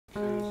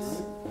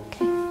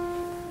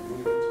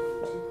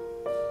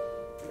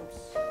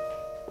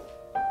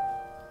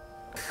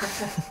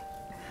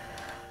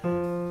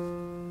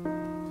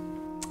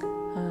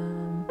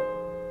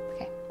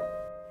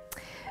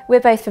We're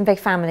both from big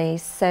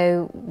families,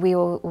 so we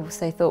all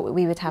also thought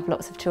we would have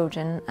lots of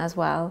children as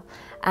well.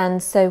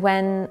 And so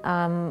when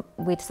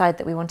we decided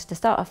that we wanted to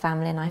start a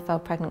family and I fell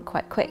pregnant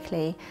quite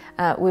quickly,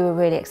 we were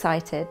really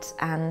excited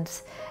and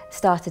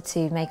started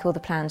to make all the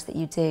plans that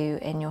you do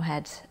in your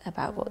head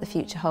about what the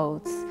future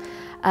holds.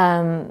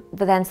 But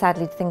then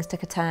sadly things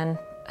took a turn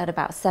at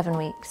about 7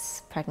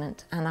 weeks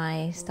pregnant and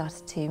I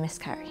started to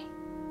miscarry.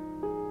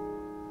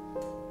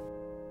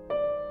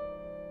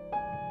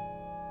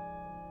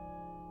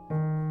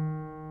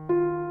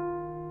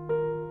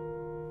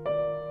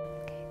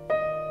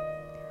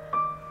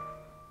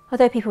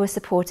 Although people were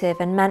supportive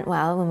and meant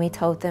well when we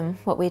told them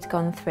what we'd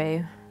gone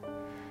through,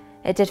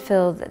 it did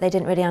feel that they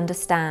didn't really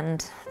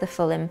understand the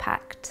full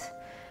impact,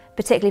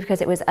 particularly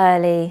because it was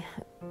early.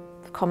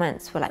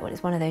 Comments were like, well,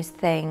 it's one of those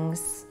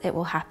things, it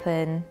will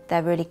happen,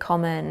 they're really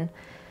common.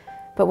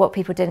 But what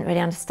people didn't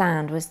really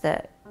understand was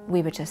that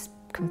we were just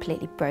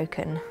completely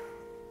broken.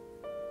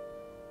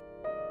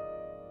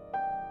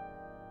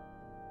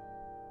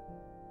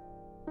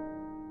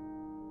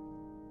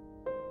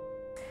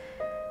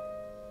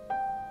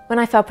 When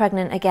I fell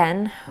pregnant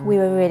again, we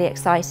were really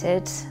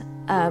excited,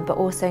 but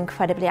also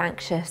incredibly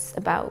anxious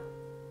about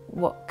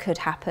what could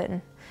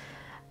happen.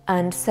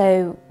 And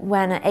so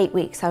when at 8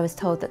 weeks I was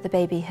told that the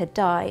baby had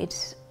died,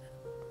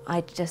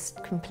 I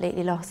just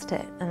completely lost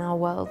it and our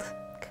world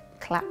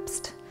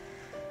collapsed.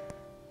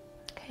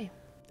 Okay.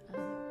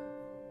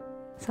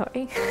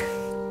 Sorry.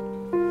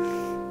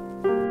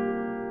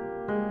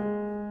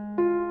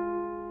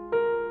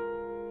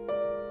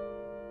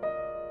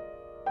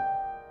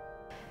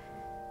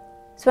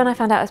 So when I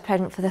found out I was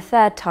pregnant for the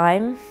 3rd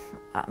time,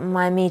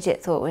 my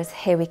immediate thought was,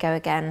 here we go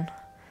again.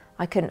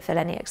 I couldn't feel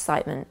any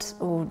excitement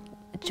or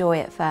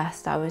joy at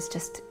first. I was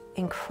just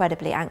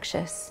incredibly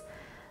anxious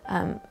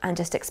and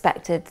just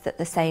expected that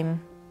the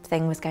same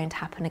thing was going to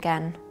happen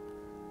again.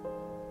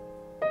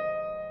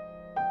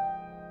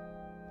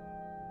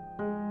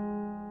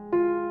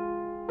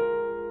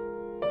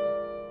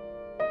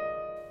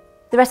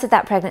 The rest of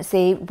that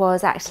pregnancy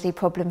was actually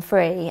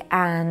problem-free,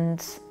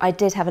 and I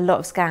did have a lot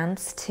of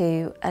scans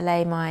to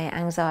allay my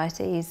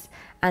anxieties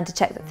and to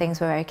check that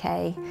things were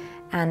okay.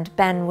 And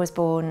Ben was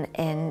born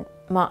in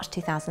March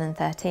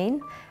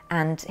 2013,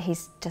 and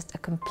he's just a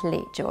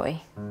complete joy.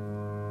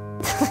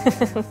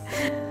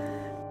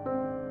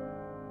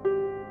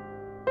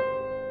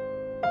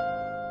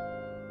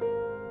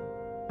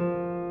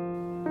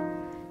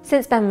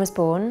 Since Ben was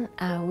born,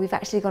 we've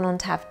actually gone on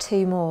to have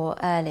 2 more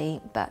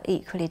early but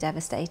equally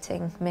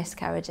devastating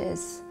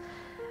miscarriages.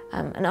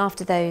 And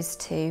after those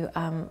 2,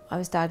 I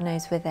was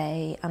diagnosed with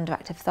an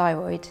underactive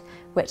thyroid,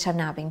 which I'm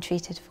now being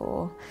treated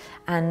for.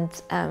 And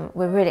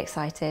we're really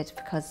excited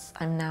because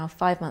I'm now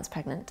 5 months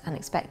pregnant and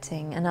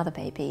expecting another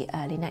baby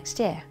early next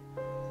year.